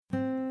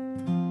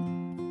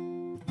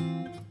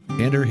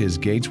Enter His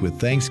gates with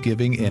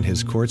thanksgiving and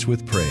His courts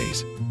with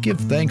praise. Give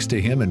thanks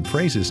to Him and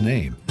praise His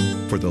name.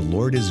 For the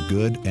Lord is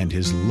good and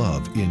His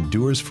love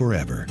endures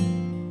forever.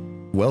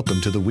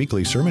 Welcome to the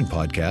weekly sermon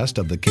podcast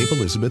of the Cape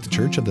Elizabeth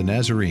Church of the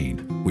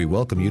Nazarene. We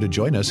welcome you to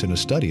join us in a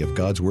study of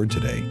God's Word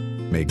today.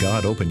 May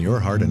God open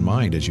your heart and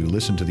mind as you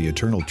listen to the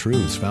eternal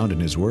truths found in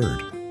His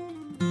Word.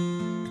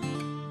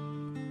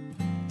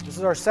 This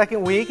is our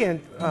second week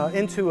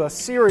into a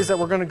series that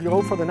we're going to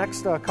go for the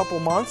next couple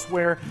months,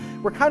 where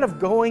we're kind of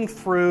going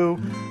through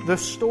the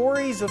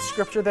stories of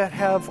Scripture that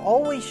have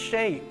always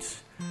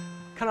shaped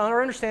kind of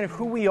our understanding of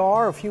who we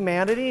are, of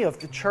humanity, of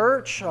the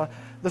church,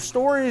 the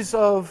stories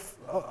of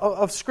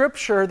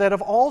Scripture that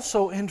have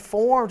also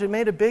informed and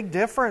made a big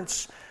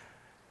difference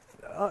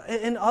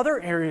in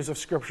other areas of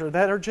Scripture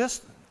that are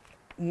just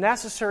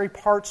necessary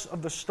parts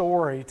of the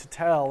story to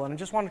tell. And I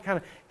just want to kind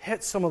of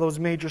hit some of those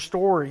major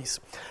stories.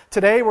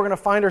 Today we're going to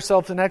find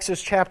ourselves in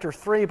Exodus chapter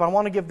 3, but I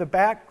want to give the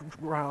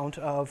background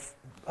of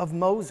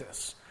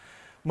Moses.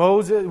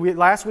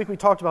 Last week we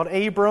talked about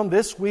Abram.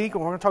 This week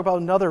we're going to talk about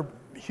another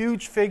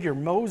huge figure,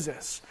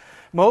 Moses.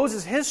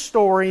 Moses, his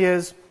story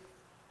is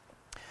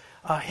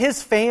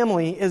his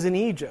family is in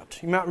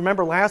Egypt. You might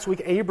remember last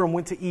week Abram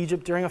went to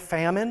Egypt during a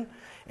famine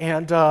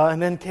and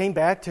then came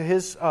back to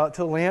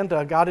the land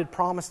God had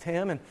promised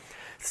him. And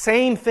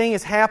same thing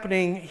is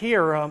happening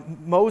here.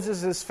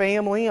 Moses'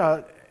 family,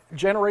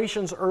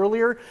 generations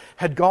earlier,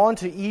 had gone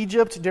to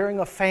Egypt during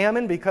a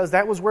famine because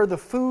that was where the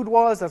food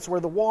was, that's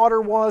where the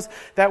water was,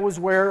 that was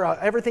where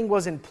everything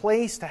was in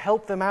place to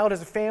help them out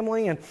as a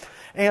family.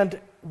 And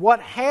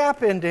what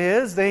happened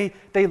is they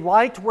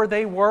liked where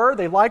they were,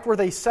 they liked where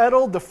they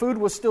settled, the food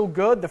was still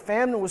good, the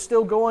famine was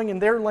still going in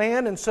their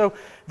land, and so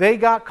they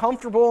got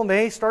comfortable and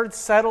they started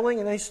settling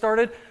and they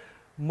started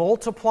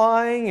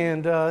multiplying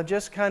and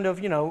just kind of,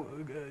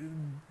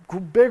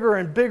 bigger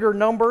and bigger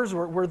numbers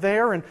were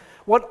there. And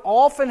what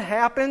often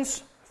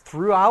happens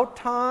throughout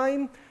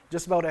time,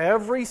 just about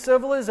every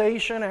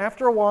civilization,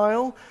 after a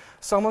while,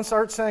 someone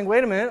starts saying,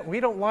 wait a minute,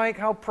 we don't like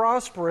how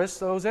prosperous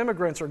those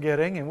immigrants are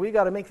getting, and we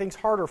got to make things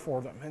harder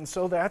for them. And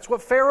so that's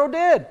what Pharaoh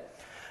did.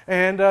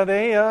 And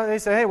they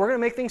say, hey, we're going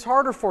to make things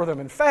harder for them.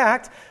 In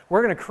fact,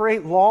 we're going to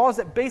create laws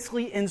that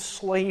basically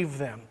enslave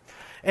them.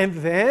 And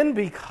then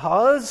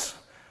because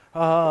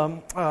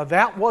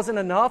that wasn't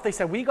enough, they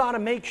said, we got to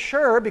make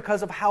sure,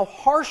 because of how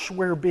harsh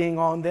we're being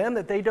on them,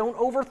 that they don't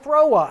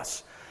overthrow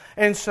us.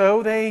 And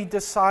so they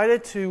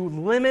decided to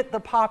limit the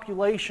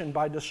population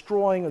by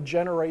destroying a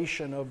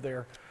generation of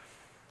their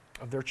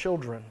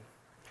children.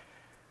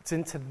 It's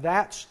into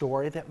that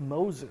story that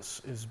Moses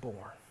is born.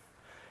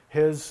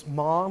 His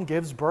mom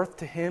gives birth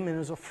to him and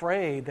is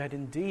afraid that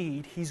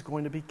indeed he's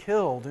going to be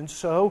killed. And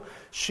so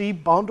she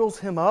bundles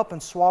him up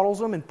and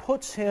swaddles him and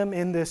puts him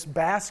in this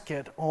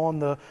basket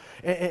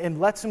and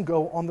lets him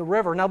go on the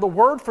river. Now the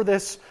word for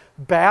this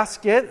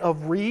basket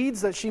of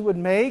reeds that she would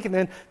make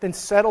and then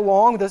set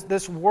along,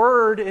 this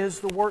word is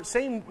the word,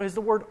 same as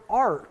the word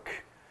ark.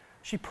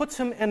 She puts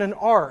him in an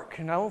ark.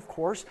 Now, of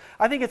course,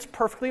 I think it's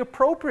perfectly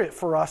appropriate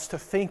for us to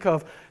think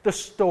of the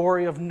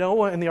story of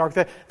Noah and the ark.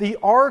 That the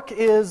ark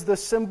is the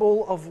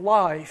symbol of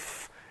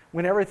life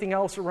when everything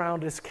else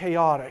around is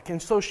chaotic.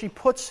 And so she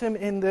puts him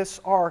in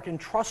this ark and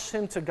trusts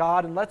him to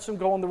God and lets him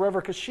go on the river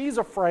because she's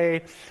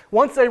afraid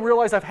once they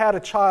realize I've had a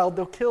child,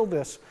 they'll kill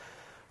this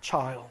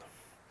child.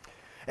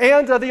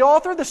 And the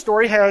author of the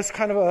story has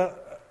kind of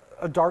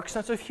a dark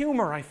sense of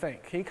humor, I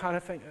think. He kind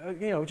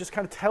of just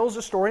kind of tells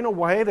the story in a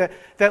way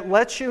that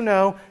lets you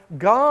know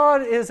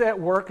God is at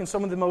work in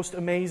some of the most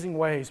amazing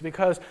ways.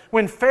 Because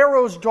when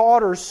Pharaoh's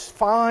daughter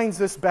finds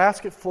this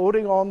basket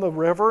floating on the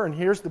river and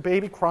hears the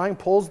baby crying,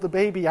 pulls the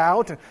baby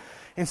out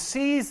and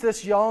sees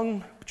this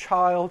young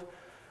child,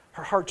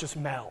 her heart just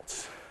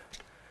melts.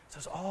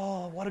 Says,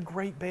 oh, what a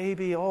great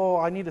baby. Oh,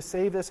 I need to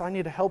save this. I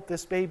need to help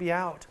this baby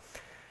out.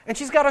 And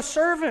she's got a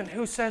servant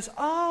who says,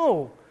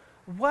 oh,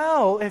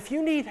 well, if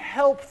you need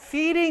help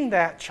feeding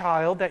that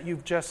child that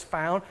you've just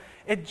found,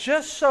 it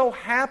just so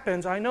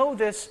happens, I know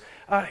this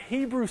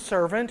Hebrew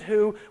servant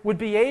who would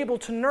be able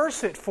to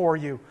nurse it for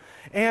you.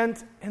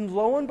 And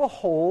lo and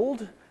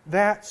behold,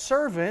 that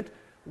servant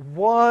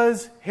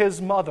was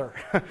his mother.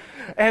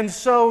 And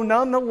so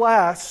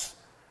nonetheless,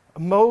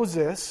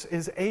 Moses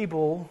is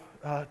able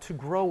to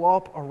grow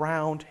up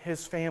around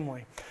his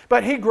family.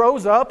 But he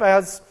grows up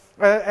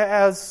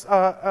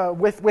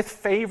with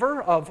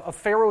favor of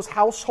Pharaoh's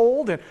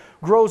household and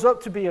grows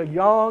up to be a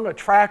young,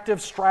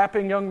 attractive,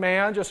 strapping young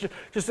man, just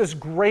this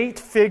great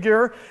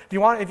figure.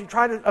 If you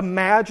try to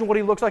imagine what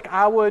he looks like,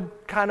 I would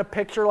kind of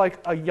picture like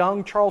a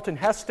young Charlton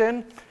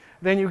Heston.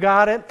 Then you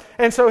got it.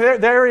 And so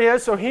there he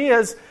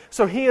is.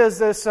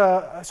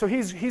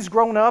 He's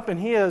grown up and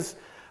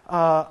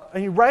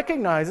he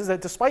recognizes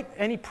that despite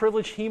any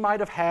privilege he might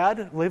have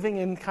had living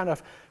in kind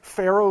of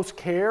Pharaoh's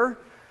care,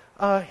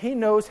 he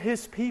knows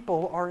his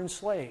people are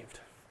enslaved.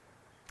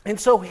 And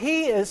so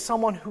he is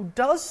someone who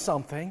does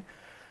something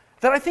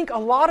that I think a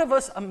lot of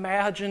us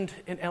imagined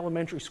in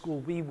elementary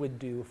school we would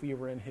do if we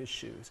were in his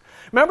shoes.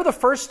 Remember the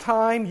first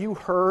time you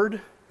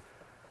heard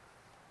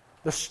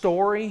the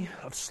story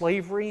of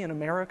slavery in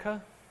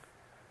America,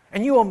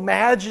 and you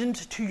imagined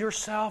to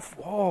yourself,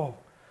 whoa,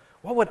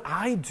 what would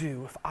I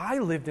do if I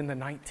lived in the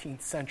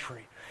 19th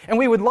century? And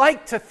we would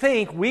like to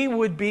think we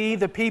would be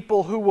the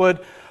people who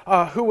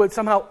would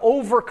somehow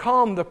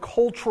overcome the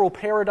cultural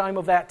paradigm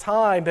of that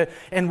time,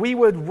 and we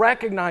would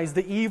recognize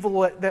the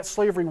evil that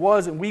slavery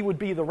was, and we would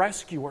be the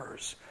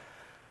rescuers.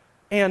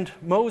 And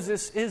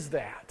Moses is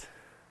that.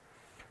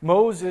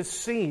 Moses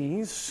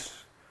sees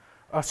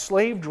a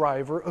slave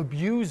driver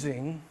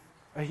abusing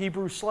a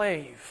Hebrew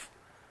slave,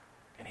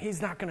 and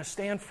he's not going to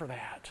stand for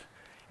that.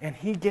 And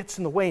he gets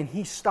in the way, and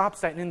he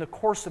stops that, and in the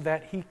course of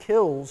that, he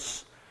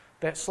kills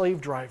that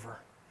slave driver.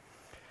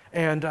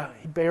 And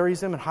he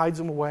buries him and hides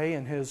him away,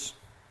 and his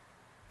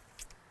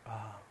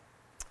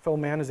fellow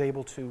man is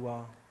able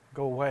to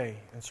go away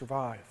and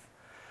survive.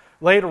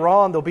 Later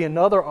on, there'll be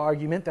another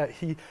argument that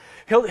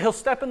he'll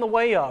step in the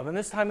way of, and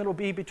this time it'll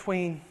be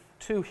between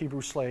two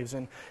Hebrew slaves.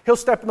 And he'll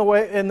step in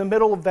the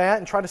middle of that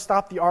and try to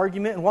stop the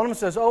argument. And one of them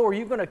says, "Oh, are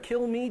you going to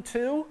kill me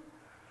too?"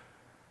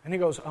 And he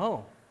goes,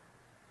 "Oh,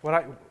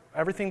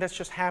 everything that's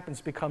just happened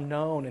has become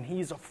known," and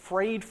he's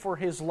afraid for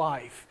his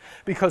life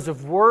because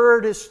if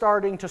word is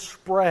starting to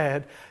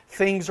spread,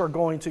 things are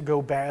going to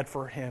go bad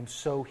for him.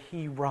 So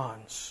he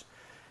runs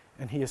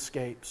and he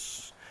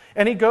escapes.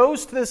 And he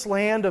goes to this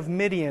land of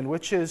Midian,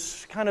 which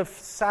is kind of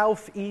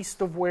southeast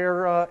of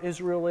where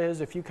Israel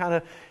is. If he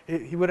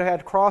would have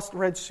had crossed the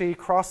Red Sea,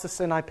 crossed the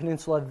Sinai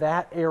Peninsula,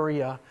 that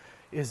area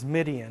is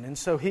Midian. And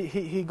so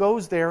he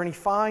goes there and he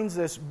finds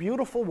this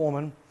beautiful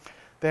woman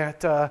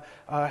that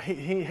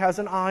he has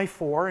an eye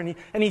for, and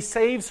he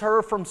saves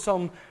her from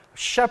some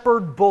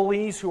shepherd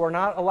bullies who are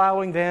not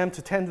allowing them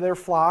to tend to their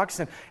flocks,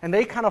 and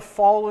they kind of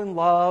fall in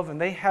love,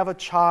 and they have a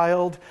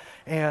child,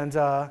 and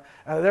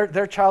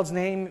their child's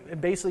name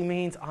basically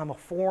means, "I'm a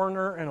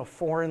foreigner in a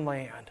foreign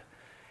land."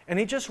 And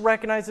he just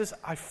recognizes,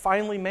 I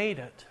finally made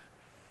it.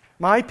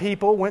 My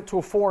people went to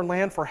a foreign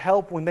land for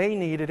help when they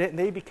needed it, and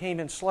they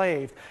became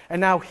enslaved. And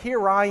now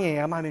here I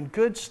am. I'm in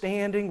good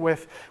standing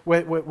with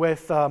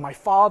my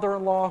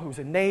father-in-law, who's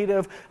a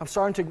native. I'm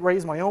starting to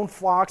raise my own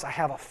flocks. I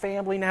have a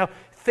family now.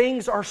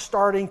 Things are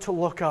starting to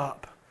look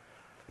up.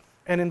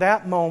 And in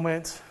that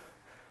moment,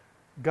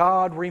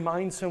 God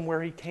reminds him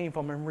where he came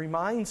from and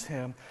reminds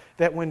him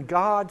that when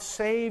God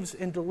saves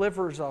and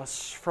delivers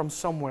us from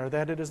somewhere,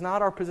 that it is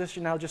not our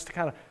position now just to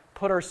kind of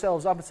put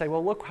ourselves up and say,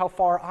 well, look how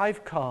far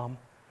I've come.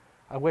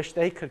 I wish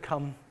they could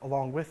come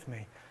along with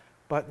me.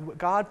 But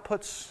God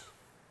puts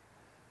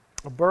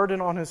a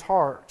burden on his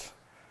heart,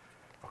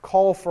 a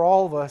call for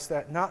all of us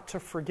that not to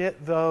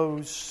forget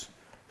those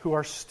who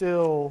are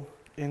still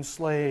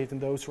enslaved and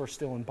those who are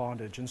still in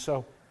bondage. And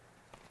so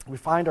we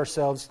find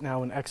ourselves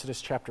now in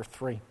Exodus chapter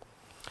 3.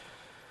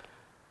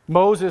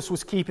 Moses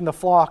was keeping the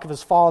flock of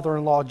his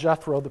father-in-law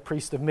Jethro, the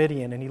priest of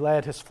Midian, and he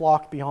led his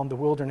flock beyond the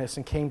wilderness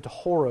and came to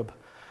Horeb,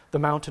 the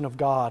mountain of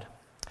God.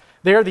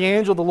 There the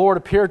angel of the Lord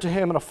appeared to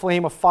him in a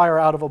flame of fire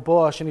out of a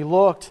bush, and he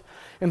looked,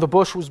 and the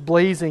bush was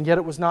blazing, yet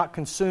it was not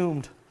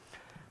consumed.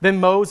 Then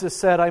Moses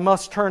said, I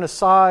must turn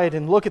aside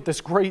and look at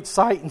this great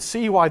sight and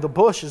see why the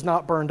bush is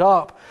not burned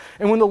up.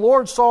 And when the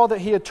Lord saw that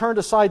he had turned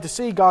aside to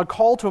see, God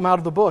called to him out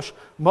of the bush,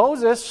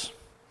 Moses,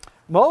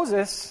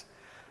 Moses.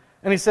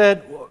 And he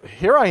said, well,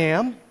 here I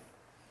am.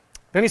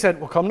 Then he said,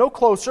 well, come no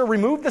closer.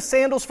 Remove the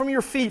sandals from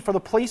your feet, for the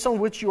place on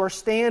which you are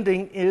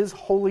standing is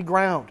holy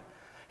ground.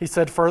 He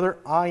said further,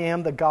 I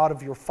am the God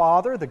of your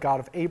father, the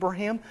God of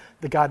Abraham,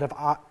 the God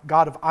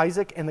of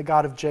Isaac, and the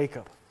God of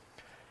Jacob.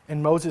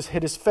 And Moses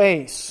hid his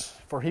face,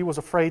 for he was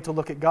afraid to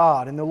look at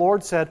God. And the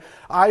Lord said,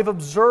 I've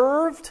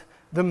observed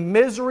the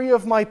misery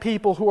of my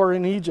people who are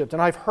in Egypt,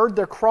 and I've heard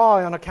their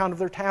cry on account of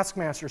their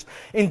taskmasters.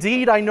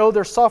 Indeed, I know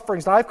their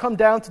sufferings, and I've come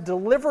down to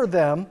deliver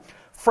them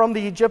from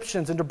the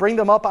Egyptians and to bring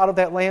them up out of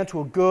that land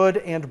to a good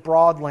and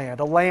broad land,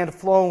 a land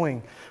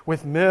flowing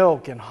with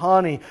milk and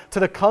honey, to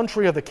the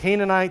country of the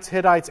Canaanites,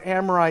 Hittites,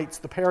 Amorites,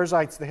 the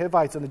Perizzites, the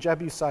Hivites, and the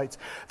Jebusites.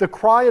 The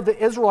cry of the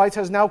Israelites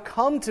has now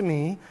come to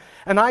me,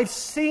 and I've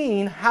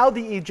seen how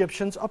the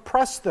Egyptians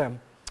oppressed them.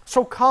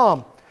 So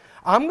come,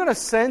 I'm going to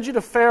send you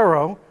to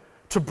Pharaoh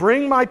to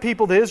bring my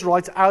people, the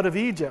Israelites, out of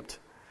Egypt.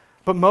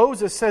 But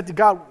Moses said to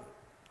God,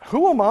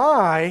 who am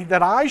I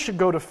that I should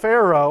go to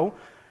Pharaoh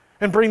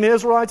and bring the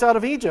Israelites out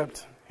of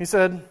Egypt? He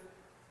said,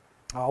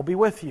 I'll be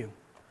with you.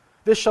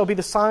 This shall be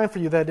the sign for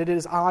you that it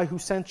is I who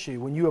sent you.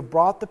 When you have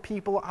brought the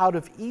people out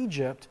of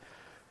Egypt,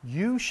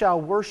 you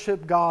shall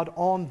worship God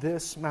on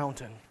this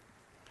mountain.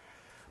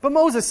 But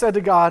Moses said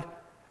to God,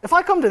 if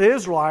I come to the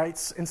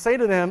Israelites and say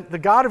to them, the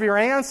God of your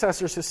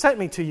ancestors has sent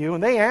me to you,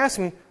 and they ask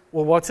me,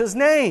 well, what's his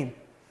name?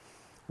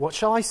 What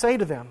shall I say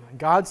to them? And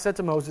God said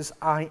to Moses,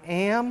 I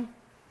am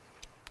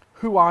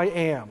who I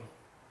am.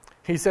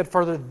 He said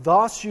further,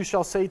 thus you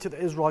shall say to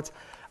the Israelites,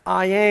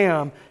 I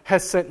am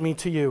has sent me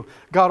to you.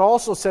 God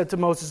also said to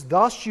Moses,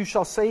 thus you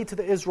shall say to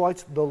the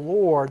Israelites, the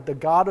Lord, the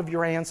God of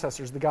your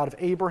ancestors, the God of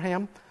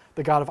Abraham,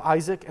 the God of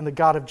Isaac, and the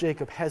God of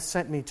Jacob has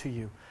sent me to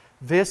you.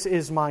 This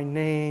is my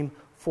name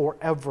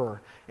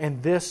forever,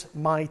 and this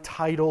my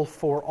title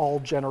for all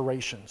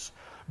generations.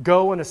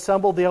 Go and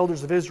assemble the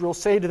elders of Israel.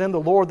 Say to them, the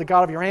Lord, the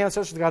God of your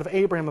ancestors, the God of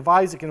Abraham, of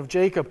Isaac, and of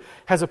Jacob,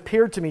 has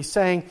appeared to me,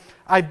 saying,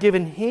 I've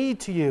given heed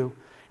to you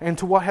and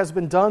to what has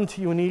been done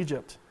to you in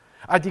Egypt.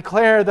 I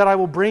declare that I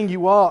will bring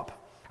you up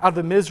out of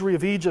the misery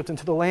of Egypt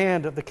into the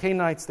land of the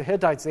Canaanites, the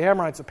Hittites, the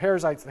Amorites, the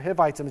Perizzites, the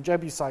Hivites, and the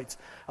Jebusites,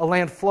 a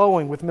land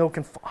flowing with milk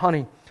and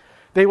honey.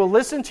 They will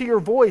listen to your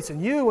voice,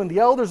 and you and the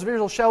elders of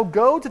Israel shall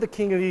go to the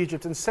king of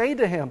Egypt and say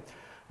to him,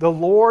 the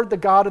Lord, the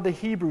God of the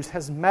Hebrews,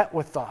 has met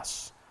with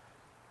us.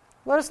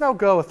 Let us now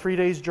go a 3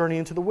 days' journey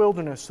into the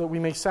wilderness, so that we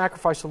may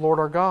sacrifice the Lord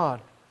our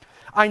God.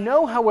 I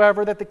know,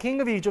 however, that the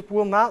king of Egypt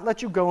will not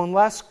let you go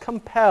unless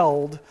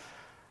compelled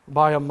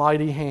by a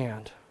mighty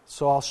hand.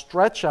 So I'll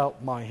stretch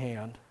out my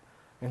hand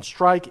and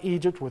strike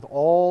Egypt with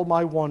all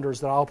my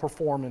wonders that I'll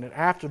perform in it.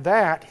 After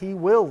that, he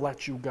will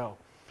let you go.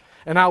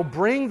 And I'll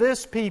bring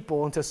this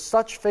people into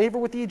such favor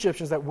with the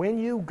Egyptians that when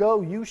you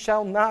go, you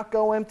shall not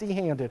go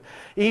empty-handed.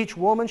 Each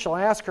woman shall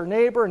ask her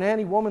neighbor and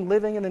any woman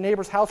living in the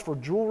neighbor's house for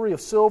jewelry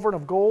of silver and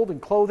of gold and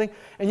clothing,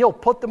 and you'll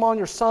put them on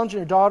your sons and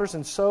your daughters,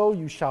 and so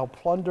you shall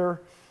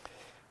plunder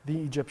the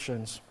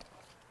Egyptians.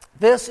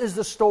 This is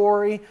the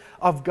story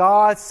of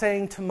God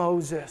saying to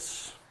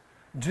Moses,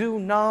 do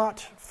not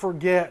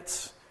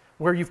forget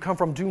where you've come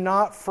from. Do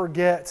not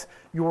forget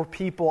your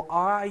people.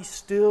 I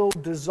still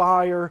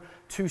desire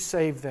to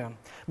save them.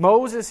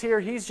 Moses here,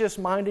 he's just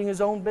minding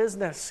his own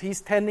business.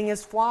 He's tending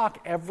his flock.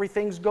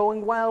 Everything's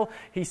going well.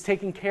 He's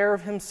taking care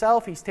of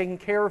himself. He's taking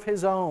care of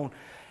his own.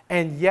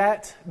 And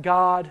yet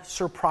God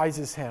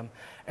surprises him.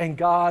 And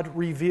God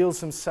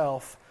reveals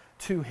himself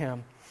to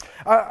him.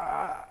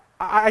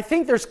 I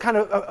think there's kind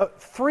of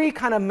three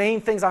kind of main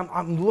things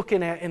I'm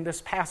looking at in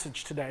this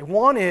passage today.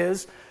 One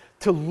is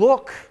to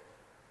look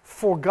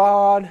for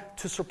God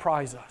to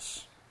surprise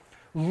us.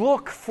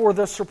 Look for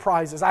the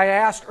surprises. I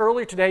asked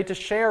earlier today to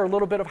share a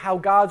little bit of how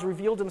God's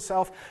revealed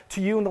himself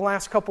to you in the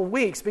last couple of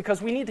weeks,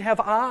 because we need to have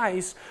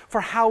eyes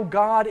for how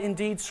God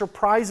indeed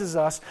surprises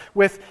us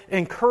with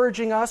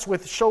encouraging us,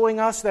 with showing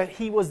us that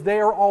he was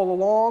there all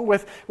along,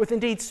 with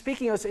indeed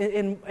speaking to us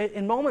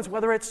in moments,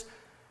 whether it's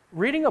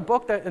reading a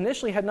book that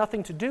initially had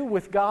nothing to do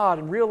with God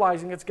and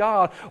realizing it's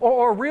God,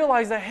 or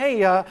realize that,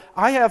 hey,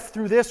 I have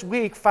through this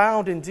week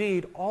found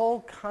indeed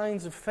all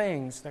kinds of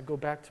things that go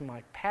back to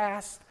my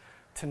past,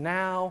 to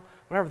now,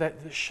 whatever, that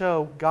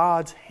show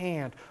God's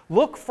hand.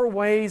 Look for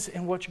ways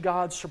in which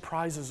God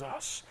surprises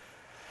us.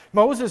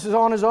 Moses is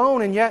on his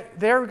own, and yet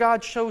there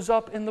God shows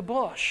up in the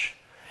bush.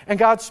 And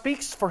God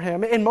speaks for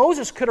him. And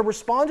Moses could have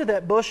responded to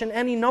that bush in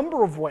any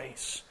number of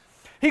ways.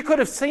 He could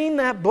have seen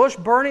that bush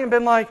burning and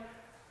been like,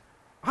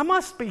 I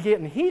must be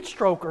getting heat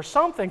stroke or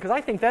something because I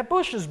think that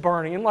bush is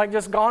burning, and like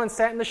just gone and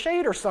sat in the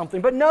shade or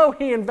something. But no,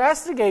 he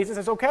investigates and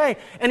says, okay.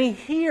 And he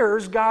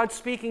hears God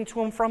speaking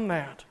to him from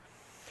that.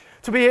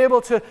 To be able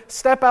to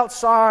step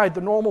outside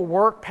the normal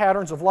work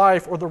patterns of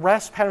life or the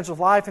rest patterns of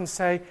life and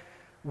say,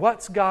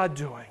 what's God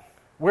doing?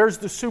 Where's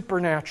the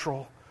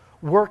supernatural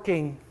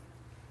working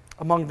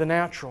among the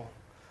natural?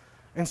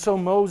 And so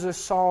Moses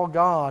saw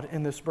God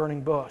in this burning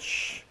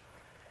bush.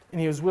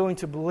 And he was willing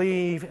to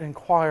believe and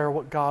inquire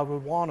what God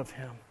would want of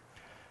him.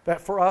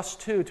 That for us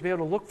too, to be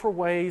able to look for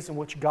ways in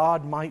which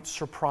God might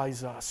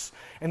surprise us.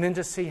 And then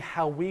to see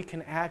how we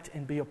can act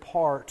and be a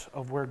part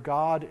of where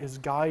God is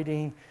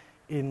guiding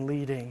in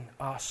leading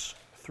us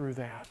through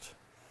that.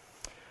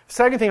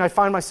 Second thing I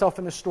find myself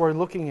in this story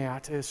looking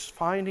at is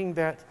finding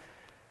that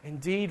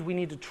indeed we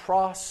need to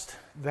trust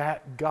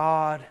that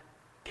God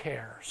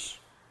cares.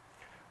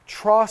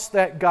 Trust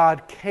that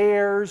God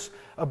cares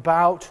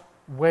about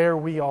where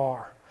we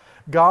are.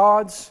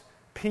 God's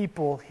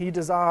people, he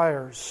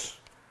desires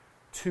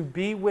to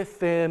be with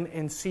them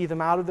and see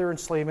them out of their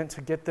enslavement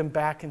to get them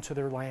back into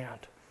their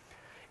land.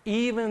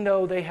 Even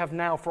though they have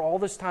now, for all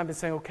this time, been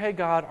saying, okay,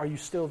 God, are you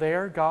still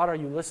there? God, are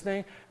you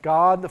listening?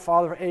 God, the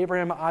Father of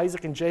Abraham,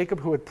 Isaac, and Jacob,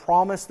 who had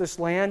promised this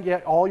land,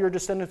 yet all your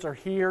descendants are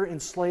here,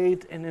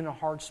 enslaved, and in a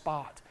hard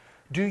spot.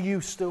 Do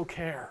you still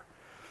care?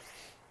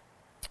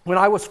 When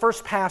I was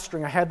first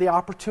pastoring, I had the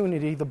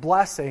opportunity, the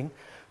blessing,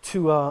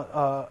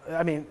 to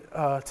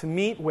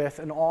meet with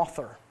an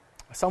author,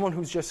 someone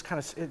who's just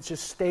it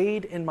just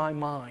stayed in my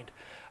mind.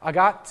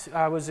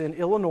 I was in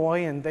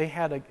Illinois, and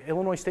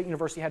Illinois State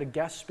University had a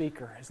guest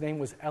speaker. His name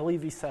was Elie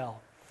Wiesel.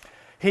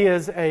 He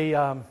is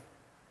a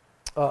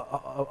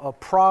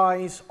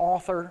prize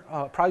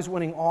author,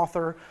 prize-winning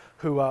author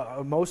who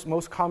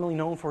most commonly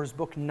known for his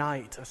book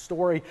Night, a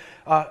story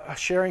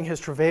sharing his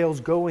travails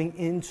going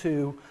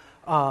into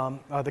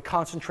the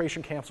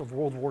concentration camps of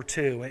World War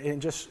II,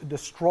 and just the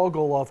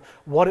struggle of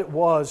what it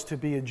was to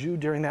be a Jew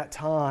during that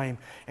time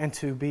and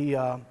to be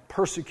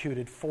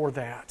persecuted for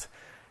that,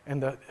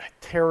 and the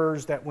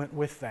terrors that went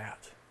with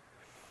that.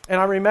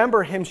 And I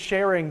remember him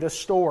sharing this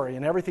story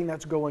and everything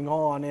that's going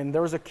on, and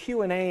there was a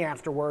Q&A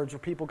afterwards where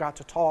people got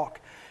to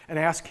talk and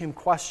ask him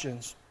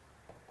questions.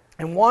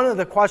 And one of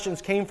the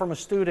questions came from a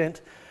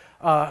student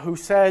who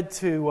said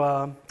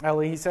to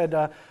Elie, he said,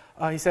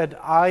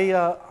 I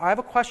have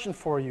a question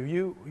for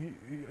you.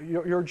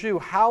 You're a Jew.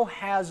 How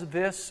has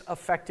this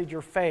affected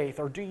your faith,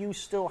 or do you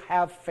still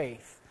have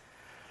faith?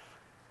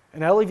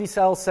 And Elie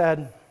Wiesel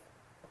said,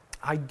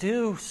 I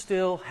do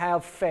still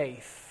have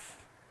faith.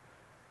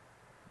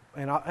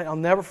 And I'll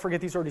never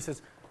forget these words. He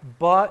says,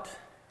 but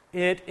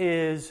it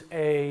is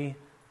a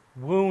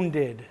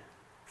wounded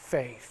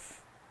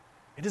faith.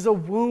 It is a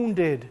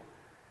wounded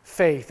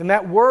faith. And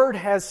that word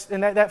has,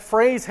 and that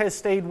phrase has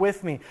stayed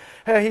with me.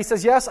 He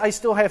says, yes, I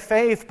still have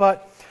faith,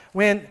 but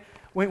when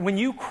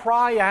you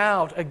cry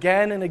out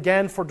again and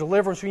again for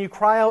deliverance, when you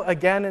cry out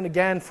again and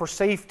again for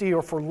safety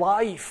or for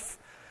life,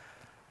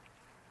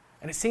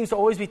 and it seems to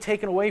always be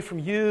taken away from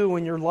you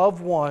and your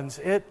loved ones,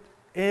 it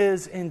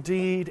is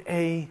indeed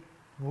a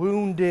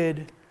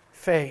wounded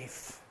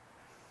faith.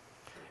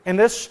 And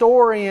this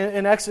story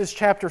in Exodus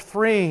chapter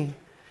 3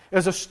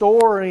 is a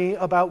story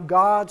about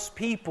God's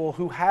people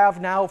who have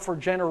now for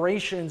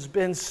generations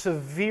been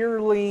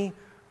severely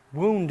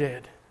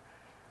wounded.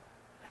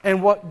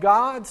 And what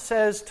God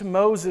says to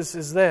Moses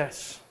is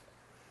this: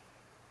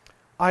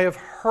 I have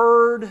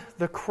heard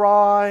the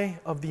cry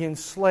of the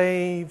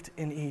enslaved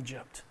in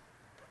Egypt.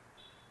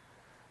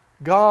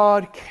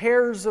 God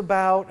cares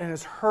about and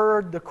has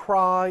heard the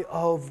cry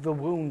of the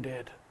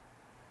wounded,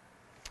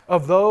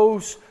 of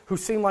those who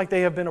seem like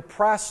they have been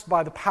oppressed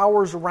by the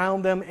powers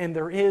around them and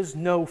there is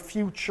no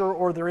future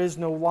or there is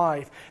no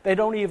life. They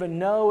don't even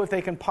know if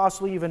they can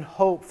possibly even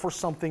hope for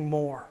something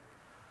more.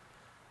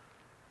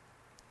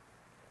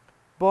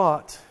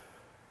 But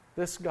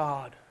this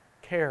God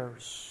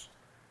cares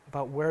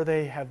about where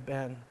they have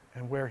been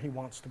and where He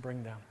wants to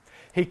bring them.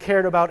 He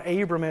cared about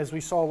Abram, as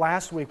we saw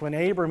last week. When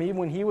Abram, even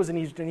when he was in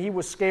Egypt and he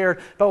was scared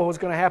about what was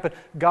going to happen,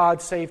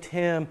 God saved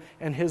him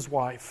and his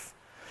wife.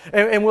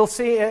 And we'll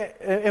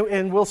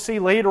see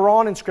later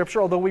on in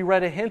Scripture, although we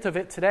read a hint of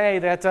it today,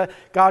 that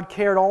God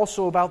cared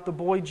also about the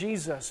boy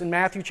Jesus. In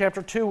Matthew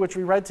chapter 2, which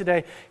we read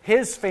today,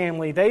 his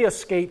family, they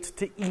escaped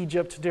to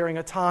Egypt during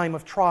a time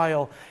of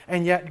trial,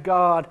 and yet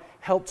God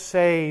helped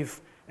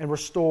save and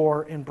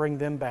restore and bring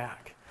them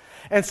back.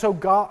 And so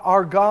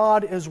our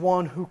God is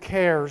one who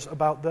cares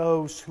about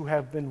those who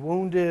have been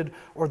wounded,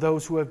 or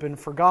those who have been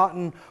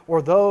forgotten,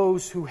 or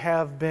those who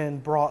have been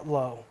brought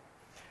low.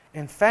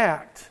 In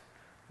fact,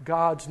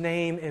 God's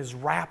name is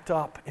wrapped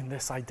up in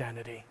this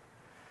identity.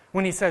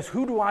 When He says,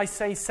 who do I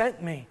say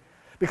sent me?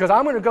 Because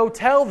I'm going to go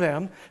tell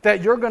them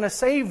that you're going to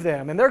save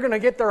them. And they're going to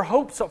get their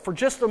hopes up for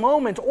just a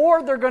moment.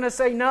 Or they're going to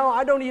say, no,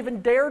 I don't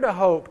even dare to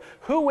hope.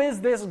 Who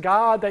is this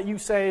God that you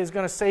say is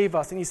going to save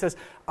us? And He says,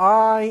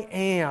 I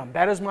am.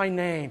 That is my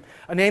name.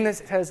 A name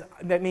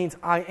that means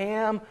I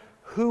am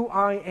who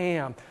I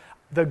am.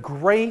 The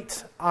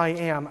great I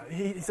am.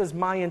 He says,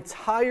 my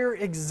entire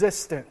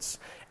existence,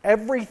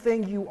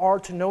 everything you are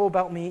to know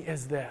about me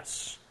is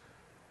this: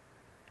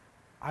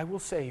 I will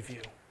save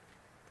you.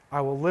 I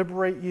will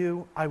liberate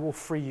you. I will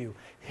free you.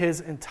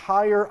 His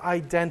entire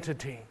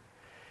identity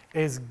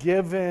is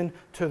given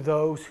to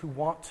those who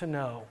want to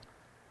know,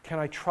 can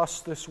I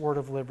trust this word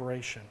of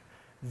liberation?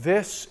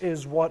 This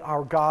is what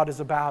our God is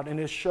about, and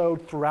is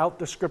showed throughout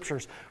the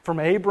Scriptures. From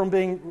Abram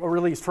being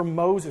released, from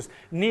Moses,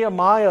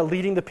 Nehemiah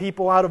leading the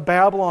people out of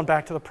Babylon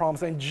back to the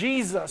promised land,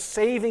 Jesus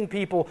saving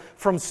people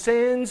from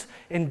sins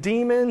and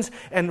demons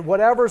and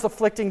whatever's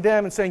afflicting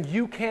them, and saying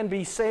you can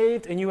be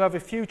saved and you have a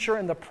future,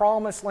 and the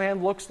promised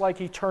land looks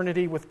like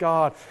eternity with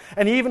God.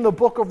 And even the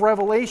book of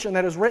Revelation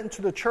that is written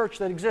to the church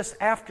that exists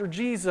after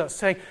Jesus,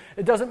 saying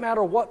it doesn't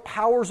matter what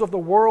powers of the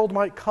world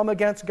might come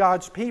against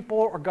God's people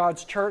or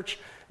God's church,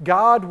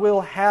 God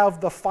will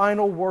have the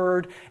final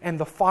word and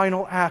the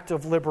final act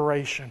of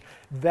liberation.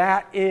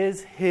 That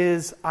is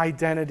His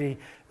identity.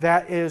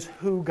 That is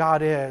who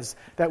God is.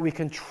 That we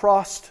can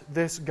trust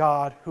this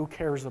God who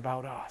cares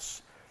about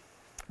us.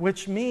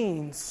 Which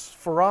means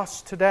for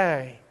us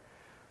today,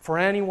 for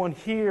anyone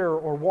here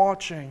or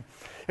watching,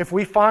 if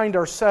we find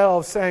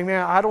ourselves saying,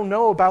 man, I don't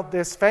know about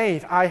this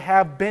faith. I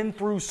have been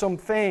through some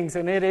things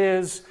and it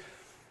is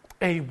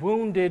a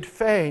wounded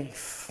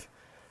faith.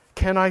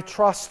 Can I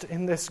trust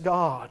in this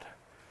God?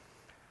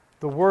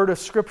 The word of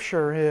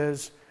Scripture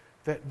is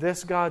that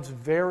this God's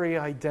very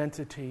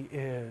identity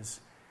is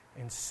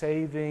in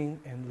saving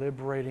and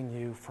liberating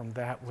you from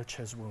that which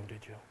has wounded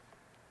you.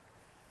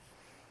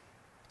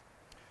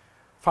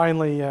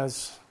 Finally,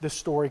 as this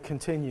story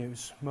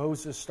continues,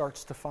 Moses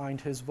starts to find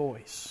his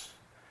voice.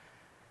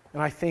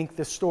 And I think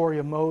this story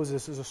of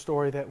Moses is a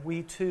story that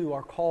we too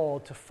are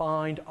called to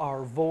find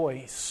our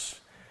voice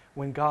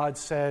when God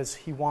says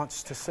He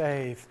wants to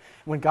save,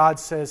 when God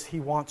says He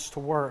wants to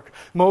work.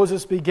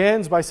 Moses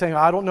begins by saying,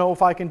 I don't know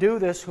if I can do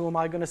this. Who am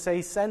I going to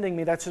say sending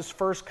me? That's his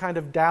first kind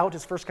of doubt,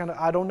 his first kind of,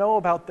 I don't know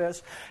about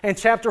this. And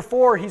chapter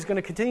 4, he's going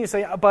to continue to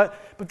say, but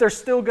they're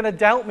still going to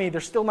doubt me.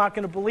 They're still not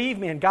going to believe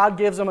me. And God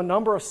gives him a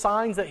number of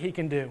signs that He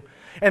can do.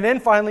 And then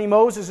finally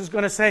Moses is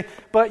going to say,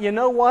 but you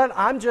know what?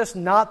 I'm just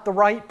not the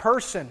right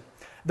person.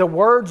 The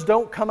words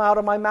don't come out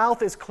of my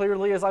mouth as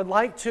clearly as I'd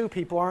like to.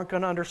 People aren't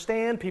going to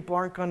understand. People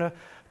aren't going to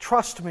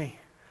trust me.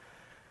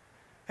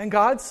 And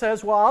God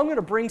says, well, I'm going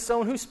to bring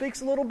someone who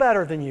speaks a little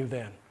better than you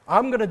then.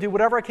 I'm going to do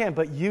whatever I can,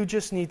 but you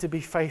just need to be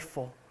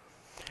faithful.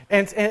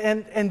 And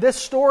this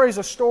story is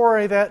a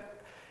story that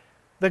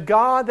The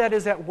God that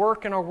is at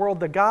work in our world,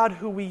 the God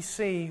who we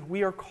see,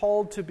 we are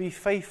called to be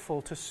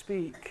faithful to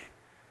speak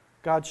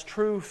God's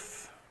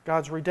truth,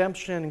 God's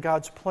redemption, and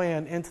God's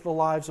plan into the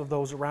lives of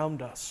those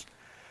around us.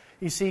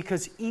 You see,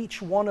 because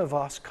each one of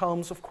us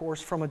comes, of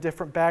course, from a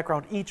different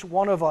background. Each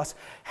one of us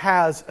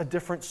has a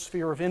different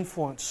sphere of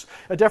influence,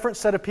 a different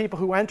set of people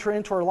who enter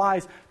into our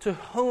lives to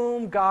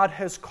whom God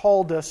has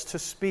called us to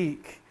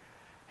speak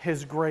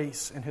His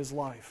grace in His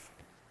life.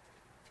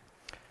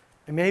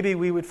 And maybe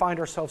we would find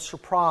ourselves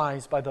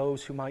surprised by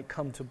those who might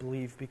come to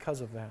believe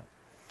because of that.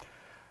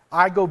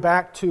 I go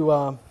back to,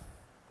 I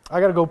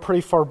got to go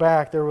pretty far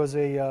back. There was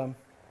I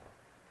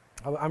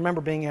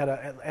remember being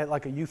at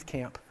like a youth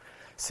camp,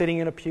 sitting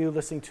in a pew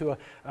listening to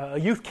a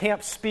youth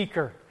camp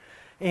speaker.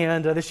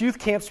 And this youth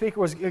camp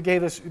speaker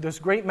gave this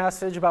great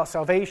message about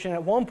salvation.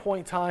 At one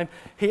point in time,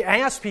 he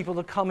asked people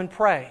to come and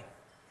pray.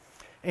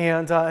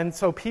 And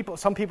so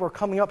some people were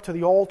coming up to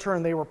the altar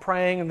and they were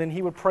praying, and then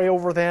he would pray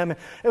over them.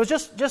 It was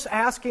just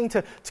asking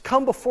to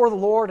come before the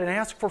Lord and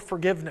ask for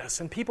forgiveness.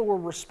 And people were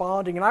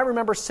responding. And I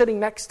remember sitting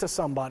next to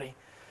somebody.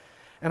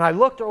 And I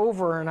looked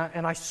over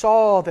and I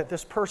saw that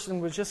this person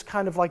was just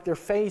kind of like their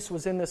face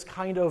was in this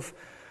kind of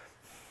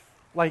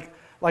like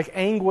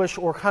anguish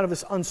or kind of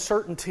this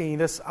uncertainty.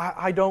 This,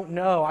 I don't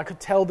know. I could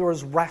tell there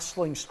was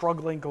wrestling,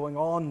 struggling going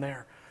on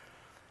there.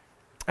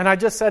 And I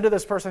just said to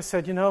this person, I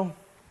said,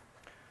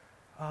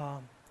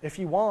 if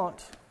you want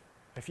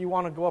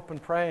to go up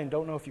and pray and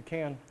don't know if you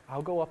can,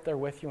 I'll go up there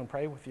with you and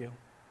pray with you.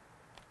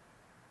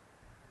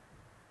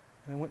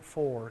 And they went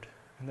forward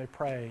and they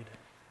prayed.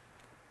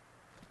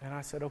 And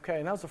I said, okay.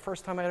 And that was the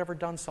first time I'd ever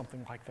done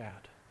something like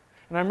that.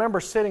 And I remember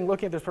sitting,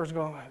 looking at this person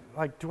going,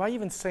 like, do I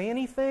even say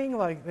anything?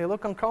 Like, they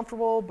look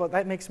uncomfortable, but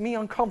that makes me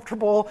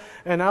uncomfortable.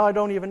 And now I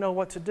don't even know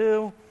what to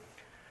do.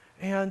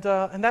 And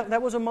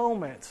that was a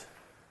moment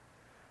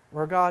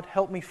where God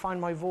helped me find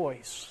my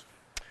voice.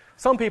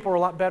 Some people are a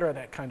lot better at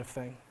that kind of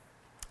thing.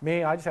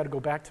 Me, I just had to go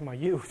back to my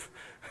youth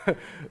to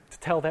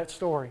tell that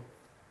story.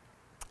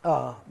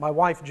 My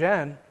wife,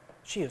 Jen,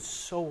 she is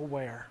so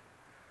aware.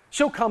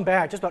 She'll come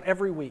back just about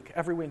every week.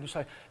 And she'll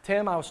say,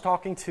 Tim, I was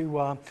talking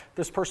to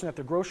this person at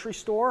the grocery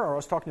store, or I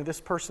was talking to this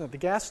person at the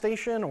gas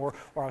station, or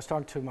I was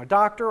talking to my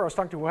doctor, or I was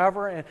talking to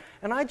whoever,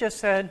 and I just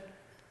said,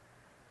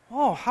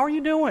 oh, how are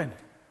you doing?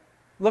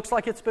 Looks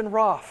like it's been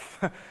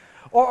rough.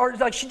 or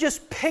like she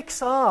just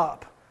picks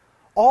up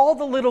all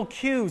the little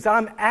cues that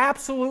I'm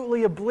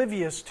absolutely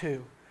oblivious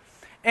to.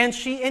 And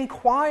she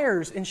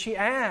inquires and she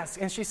asks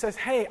and she says,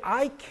 hey,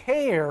 I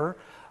care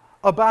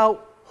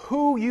about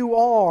who you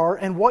are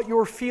and what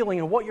you're feeling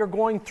and what you're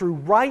going through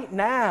right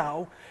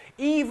now,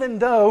 even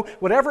though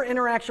whatever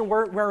interaction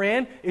we're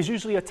in is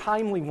usually a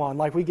timely one,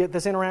 like we get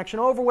this interaction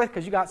over with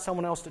because you got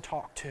someone else to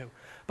talk to.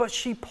 But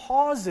she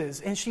pauses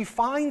and she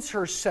finds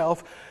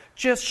herself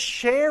just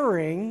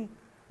sharing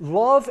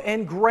love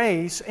and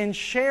grace and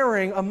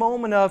sharing a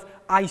moment of,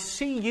 I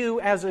see you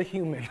as a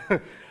human.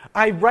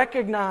 I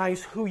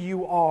recognize who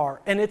you are.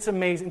 And it's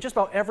amazing. Just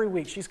about every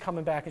week she's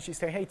coming back and she's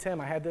saying, hey,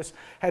 Tim, I had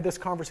this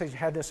conversation,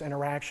 had this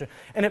interaction.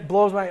 And it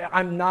blows my,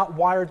 I'm not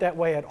wired that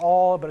way at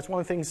all, but it's one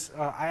of the things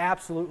I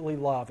absolutely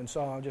love. And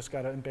so I just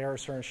got to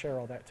embarrass her and share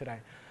all that today.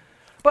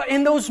 But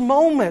in those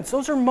moments,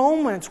 those are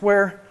moments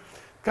where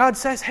God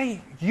says,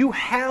 hey, you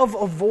have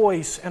a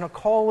voice and a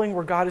calling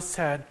where God has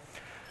said,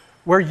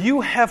 where you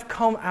have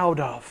come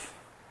out of,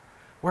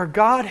 where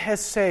God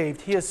has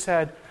saved, He has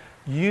said,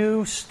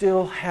 you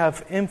still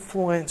have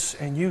influence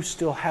and you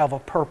still have a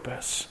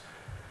purpose.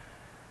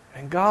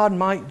 And God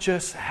might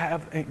just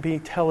be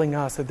telling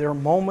us that there are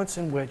moments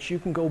in which you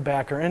can go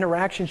back, or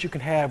interactions you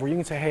can have where you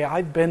can say, hey,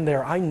 I've been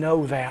there, I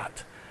know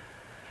that.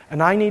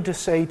 And I need to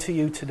say to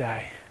you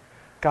today,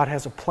 God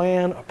has a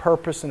plan, a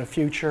purpose, and a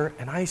future,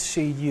 and I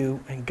see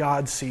you and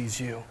God sees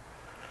you.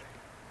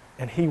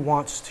 And He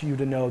wants you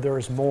to know there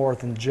is more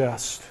than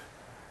just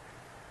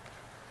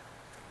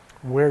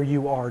where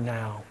you are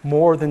now.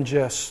 More than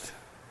just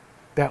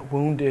that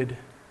wounded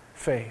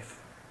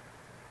faith.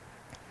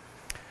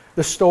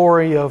 The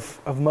story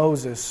of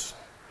Moses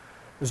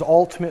is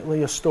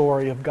ultimately a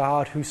story of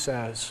God who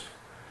says,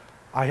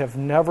 I have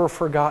never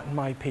forgotten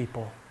my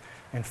people.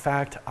 In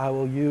fact, I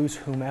will use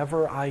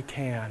whomever I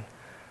can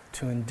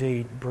to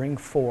indeed bring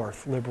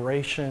forth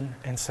liberation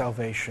and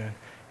salvation.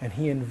 And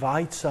He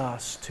invites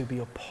us to be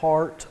a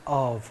part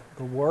of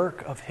the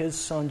work of His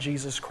Son,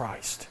 Jesus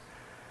Christ,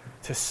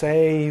 to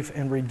save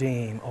and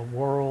redeem a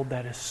world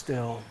that is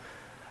still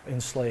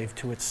enslaved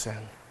to its sin.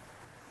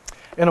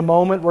 In a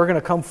moment, we're going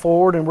to come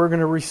forward and we're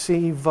going to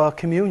receive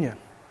communion.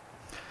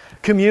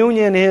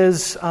 Communion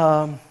is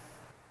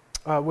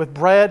with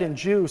bread and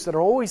juice that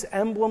are always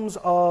emblems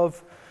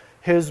of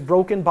His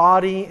broken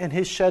body and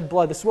His shed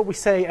blood. This is what we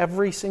say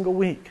every single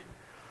week.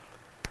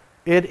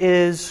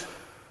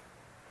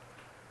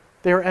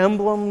 They're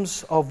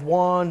emblems of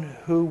one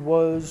who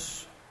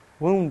was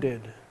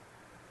wounded,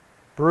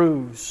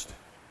 bruised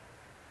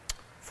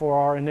for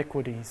our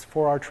iniquities,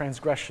 for our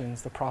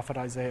transgressions, the prophet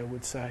Isaiah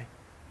would say.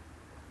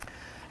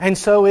 And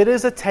so it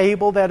is a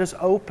table that is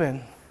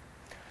open.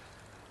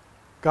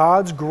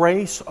 God's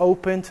grace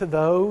open to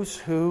those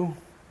who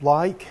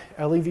like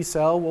Elie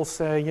Wiesel, will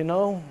say, you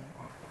know,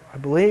 I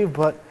believe,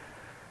 but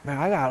man,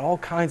 I got all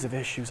kinds of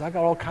issues. I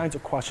got all kinds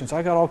of questions.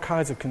 I got all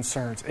kinds of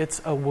concerns.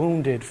 It's a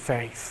wounded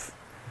faith.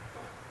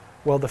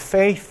 Well, the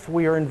faith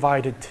we are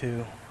invited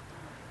to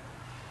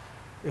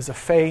is a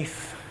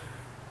faith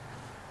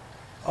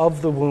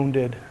of the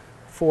wounded,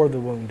 for the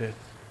wounded,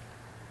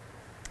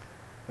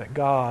 that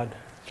God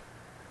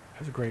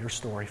has a greater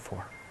story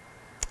for.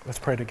 Let's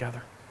pray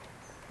together.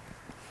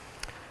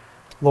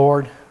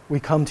 Lord, we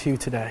come to you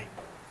today,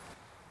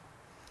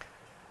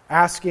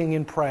 asking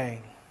and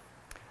praying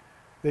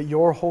that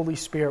your Holy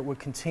Spirit would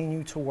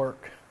continue to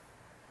work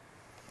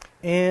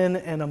in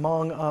and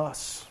among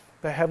us.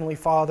 But Heavenly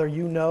Father,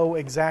 you know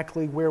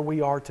exactly where we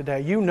are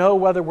today. You know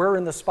whether we're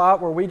in the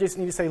spot where we just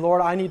need to say,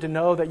 Lord, I need to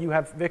know that you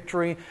have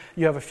victory,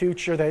 you have a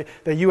future,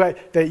 that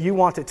you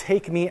want to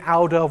take me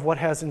out of what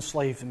has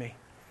enslaved me.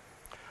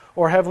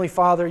 Or Heavenly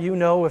Father, you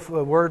know if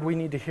the word we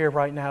need to hear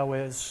right now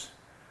is,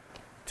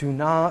 do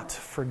not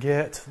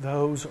forget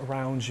those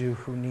around you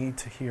who need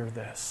to hear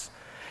this.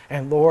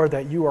 And Lord,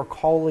 that you are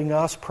calling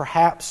us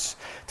perhaps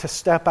to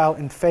step out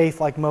in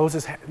faith like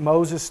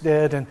Moses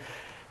did and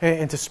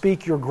to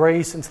speak your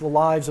grace into the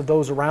lives of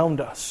those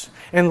around us.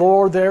 And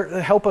Lord,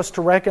 help us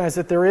to recognize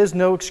that there is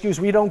no excuse.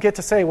 We don't get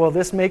to say, well,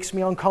 this makes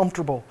me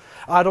uncomfortable.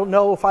 I don't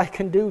know if I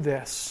can do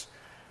this.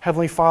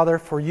 Heavenly Father,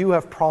 for you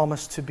have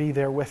promised to be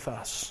there with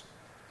us.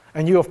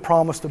 And you have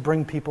promised to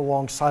bring people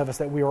alongside of us,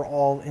 that we are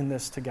all in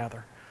this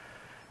together.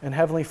 And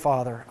Heavenly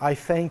Father, I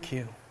thank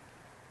you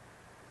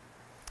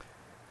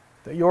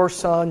that your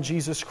Son,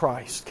 Jesus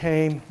Christ,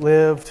 came,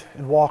 lived,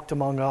 and walked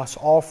among us,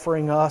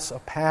 offering us a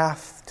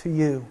path to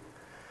you.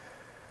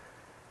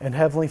 And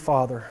Heavenly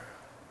Father,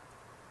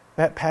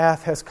 that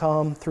path has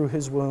come through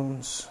His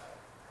wounds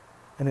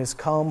and has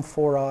come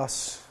for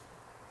us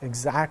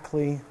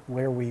exactly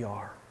where we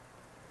are.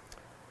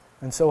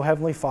 And so,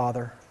 Heavenly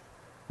Father,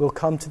 we'll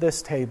come to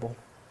this table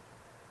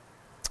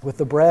with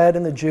the bread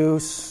and the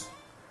juice,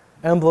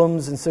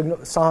 emblems and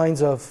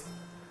signs of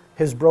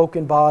His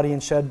broken body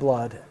and shed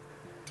blood,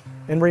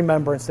 in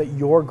remembrance that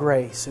your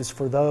grace is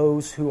for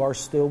those who are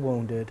still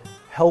wounded.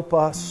 Help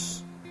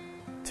us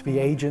to be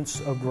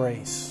agents of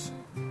grace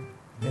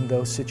in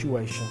those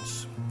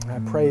situations. I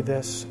pray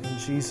this in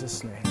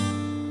Jesus' name.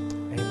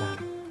 Amen.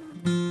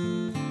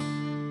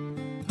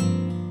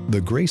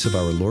 The grace of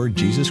our Lord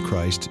Jesus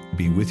Christ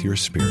be with your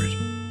spirit.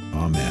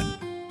 Amen.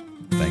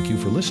 Thank you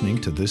for listening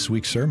to this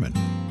week's sermon.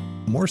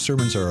 More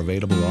sermons are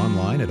available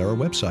online at our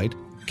website,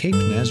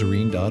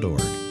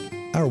 capenazarene.org.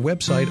 Our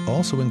website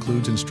also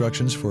includes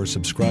instructions for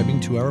subscribing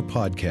to our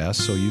podcast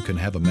so you can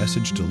have a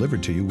message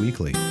delivered to you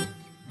weekly.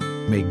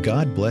 May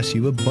God bless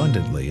you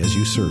abundantly as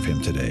you serve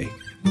Him today.